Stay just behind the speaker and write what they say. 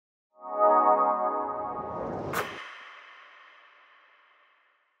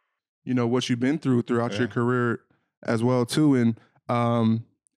what you've been through throughout your Yeah. career as well too. And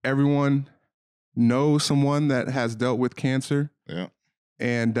everyone knows someone that has dealt with cancer. Yeah.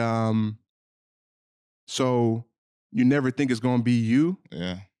 And so you never think it's going to be you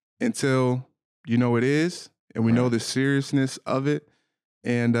Yeah. until you know it is. And we know Right. the seriousness of it.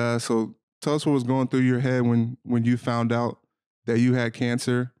 And so tell us what was going through your head when you found out that you had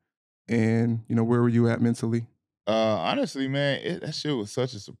cancer, and where were you at mentally? Honestly, man, that shit was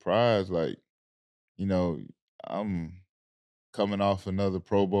such a surprise. Like, you know, I'm coming off another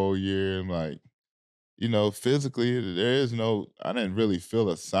Pro Bowl year. I'm like, physically, I didn't really feel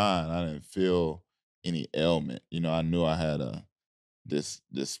a sign. I didn't feel any ailment. I knew I had this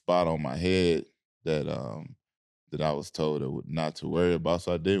spot on my head that that I was told not to worry about,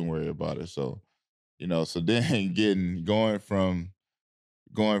 so I didn't worry about it. So, so then going from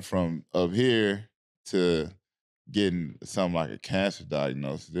up here to getting something like a cancer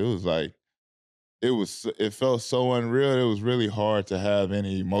diagnosis, it was like it felt so unreal. It was really hard to have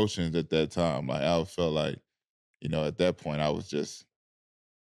any emotions at that time. Like I felt like, at that point I was just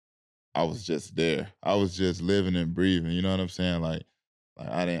there. I was just living and breathing. You know what I'm saying? Like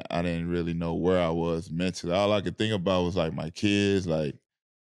I didn't really know where I was mentally. All I could think about was like my kids, like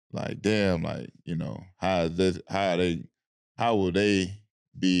damn, like, how will they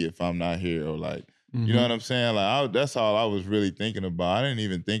be if I'm not here? Or like, you know Mm-hmm. what I'm saying? Like that's all I was really thinking about. I didn't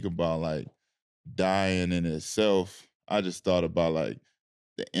even think about like dying in itself. I just thought about like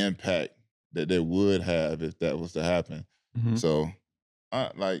the impact that they would have if that was to happen. Mm-hmm. So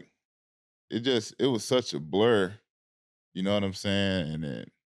I like it was such a blur, you know what I'm saying? And then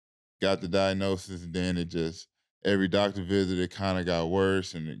got the diagnosis, and then it just every doctor visit it kind of got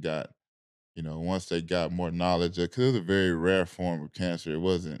worse, and it got, once they got more knowledge, because it was a very rare form of cancer. It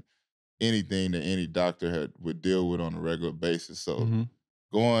wasn't anything that any doctor would deal with on a regular basis. So Mm-hmm.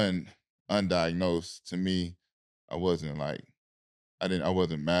 going undiagnosed, to me, I wasn't like I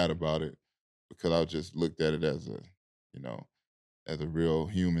wasn't mad about it, because I just looked at it as you know, as a real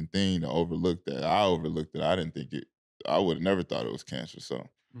human thing to overlook that. I overlooked it. I didn't think I would have never thought it was cancer. So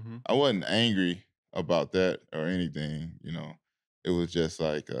Mm-hmm. I wasn't angry about that or anything. It was just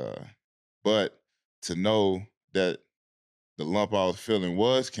like, but to know that the lump I was feeling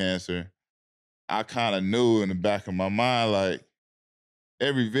was cancer, I kind of knew in the back of my mind, like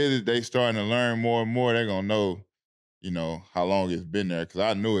every visit they starting to learn more and more, they're gonna know, how long it's been there. Cause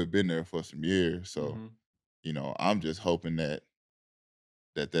I knew it'd been there for some years. So, Mm-hmm. I'm just hoping that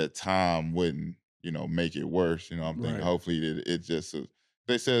time wouldn't, make it worse. I'm thinking Right. hopefully that it just,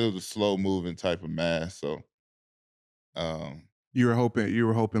 they said it was a slow moving type of mass. So, um, You were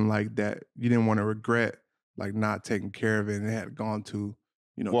hoping like that you didn't want to regret like not taking care of it and it had gone well, too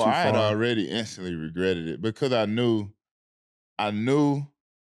I had far. already instantly regretted it, because I knew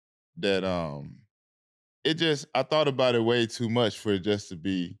that, I thought about it way too much for it just to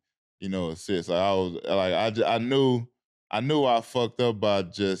be, a sis. Like I was like, I knew I fucked up by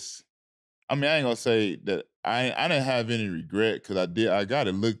just, I mean, I ain't gonna say that I didn't have any regret, because I got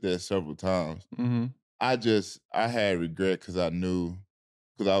it looked at several times. Mm-hmm. I had regret because I knew,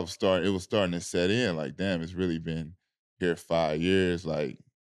 because it was starting to set in. Like, damn, it's really been here 5 years. Like,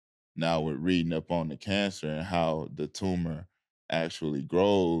 now we're reading up on the cancer and how the tumor actually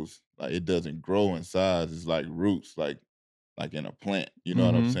grows. Like, it doesn't grow in size. It's like roots, like in a plant. You know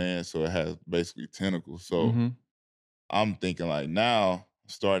what I'm Mm-hmm. saying? So it has basically tentacles. So Mm-hmm. I'm thinking like now I'm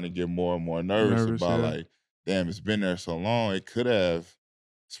starting to get more and more nervous Nervous, about yeah. like, damn, it's been there so long. It could have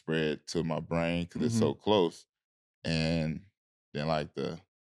spread to my brain because it's Mm-hmm. so close. And then like the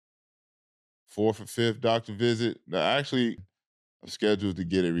fourth or fifth doctor visit, actually I'm scheduled to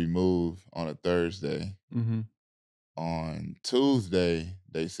get it removed on a Thursday. Mm-hmm. On Tuesday,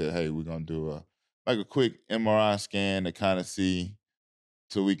 they said, hey, we're gonna do a quick MRI scan to kind of see,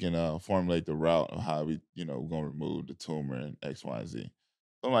 so we can formulate the route of how we're gonna remove the tumor and X, Y, and Z.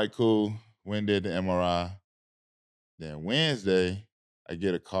 So I'm like, cool. When did the MRI? Then Wednesday, I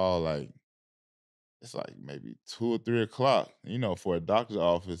get a call, like it's like maybe 2 or 3 o'clock. For a doctor's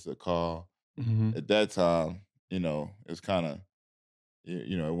office, a call Mm-hmm. at that time, it's kind of,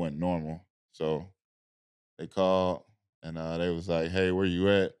 it wasn't normal. So they called, and they was like, "Hey, where you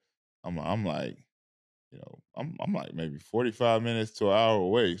at?" I'm like, I'm like maybe 45 minutes to an hour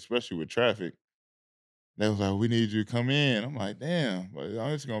away, especially with traffic. They was like, "We need you to come in." I'm like, "Damn, but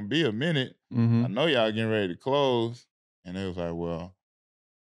it's gonna be a minute. Mm-hmm. I know y'all getting ready to close." And they was like, "Well,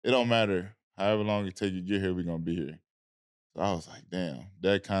 it don't matter. However long it take you to get here, we gonna be here." So I was like, "Damn,"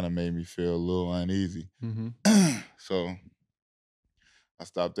 that kind of made me feel a little uneasy. Mm-hmm. So I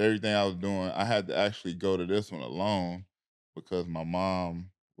stopped everything I was doing. I had to actually go to this one alone, because my mom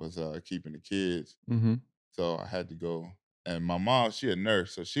was keeping the kids. Mm-hmm. So I had to go. And my mom, she a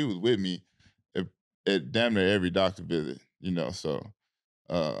nurse, so she was with me at, at damn near every doctor visit, you know. So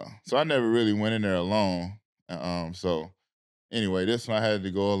I never really went in there alone. So anyway, this one I had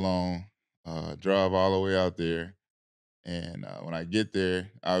to go alone, drive all the way out there. And when I get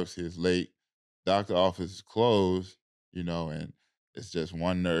there, obviously it's late. Doctor office is closed, you know, and it's just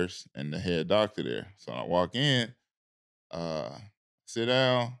one nurse and the head doctor there. So I walk in, uh, sit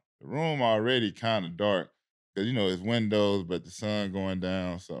down. The room already kind of dark because you know it's windows, but the sun going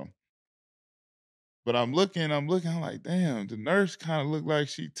down. So, but I'm like, damn, the nurse kind of looked like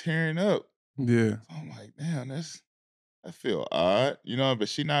she tearing up. Yeah. So I'm like, damn, that feel odd, you know, but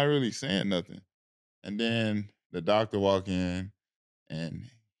she not really saying nothing. And then the doctor walk in and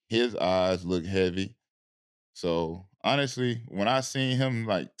his eyes look heavy. So honestly, when I seen him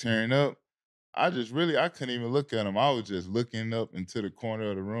like tearing up, I couldn't even look at him. I was just looking up into the corner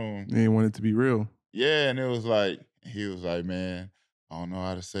of the room. You ain't want it to be real. Yeah, and it was like he was like, man, I don't know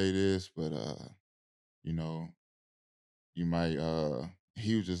how to say this, but you know, you might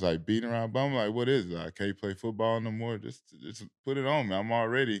he was just like beating around. But I'm like, what is it? I can't play football no more. Just put it on me. I'm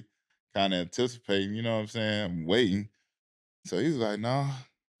already kind of anticipating, you know what I'm saying? I'm waiting. So he was like, nah,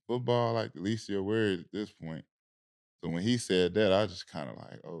 football like the least of your worries at this point. So when he said that, I just kind of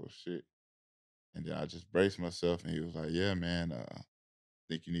like, oh shit. And then I just braced myself and he was like, yeah, man,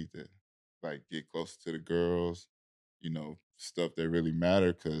 think you need to like get closer to the girls, you know, stuff that really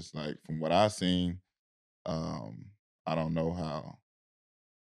matter. Cause like from what I seen, um, I don't know how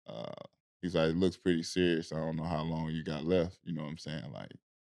he's like, it looks pretty serious. I don't know how long you got left. You know what I'm saying? Like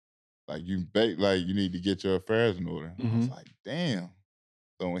you need to get your affairs in order. I Mm-hmm. was like, damn.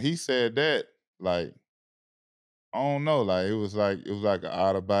 So when he said that, like, I don't know, like it was like an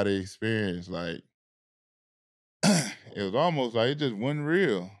out of body experience. Like it was almost like it just wasn't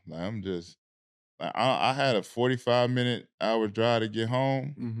real. Like I'm just like I had a 45-minute hour drive to get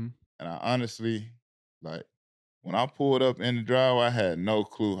home. Mm-hmm. And I honestly, like, when I pulled up in the driveway, I had no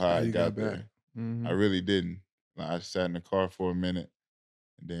clue how How I you got got back? there. I Mm-hmm. really didn't. Like, I sat in the car for a minute,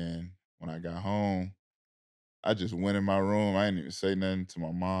 and then when I got home, I just went in my room. I didn't even say nothing to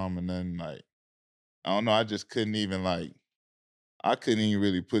my mom, and then like I don't know. I just couldn't even like I couldn't even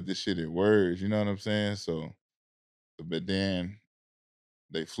really put this shit in words. You know what I'm saying? So, but then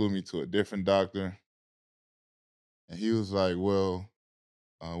they flew me to a different doctor, and he was like, "Well,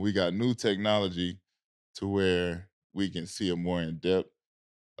 we got new technology to where we can see it more in depth.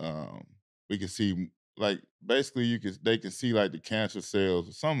 Um, we can see like basically they can see like the cancer cells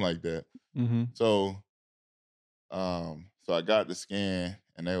or something like that. Mm-hmm. So so I got the scan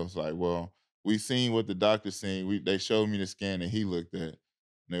and they was like, well, we seen what the doctor seen. They showed me the scan that he looked at.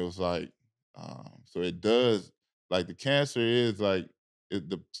 And it was like, so it does like the cancer is like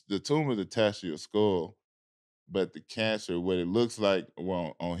the tumor is attached to your skull, but the cancer, what it looks like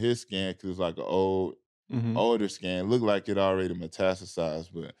well, on his scan, because it's like an Mm-hmm. older scan, looked like it already metastasized,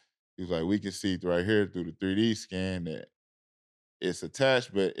 but he was like, we can see right here through the 3D scan that it's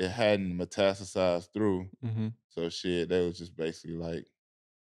attached, but it hadn't metastasized through. Mm-hmm. So shit, they was just basically like,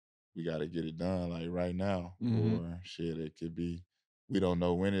 we got to get it done like right now, Mm-hmm. or shit, it could be. We don't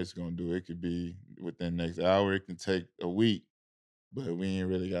know when it's gonna do. It could be within the next hour. It can take a week, but we ain't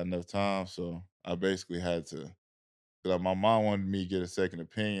really got enough time. So I basically had to. Cause like my mom wanted me to get a second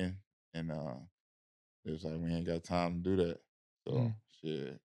opinion, and it was like we ain't got time to do that. So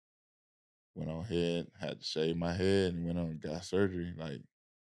shit, went on ahead, had to shave my head, and went on and got surgery like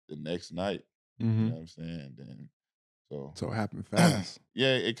the next night. You Mm-hmm. know what I'm saying? Then so So it happened fast.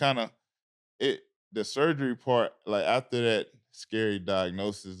 yeah, it kind of it the surgery part like after that scary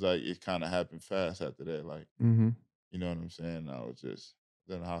diagnosis, like it kind of happened fast after that. Like Mm-hmm. you know what I'm saying? I was just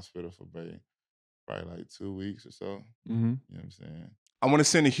in the hospital for probably like 2 weeks or so. Mm-hmm. You know what I'm saying? I want to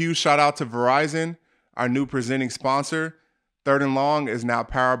send a huge shout out to Verizon, our new presenting sponsor. Third and Long is now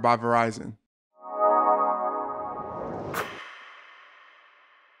powered by Verizon.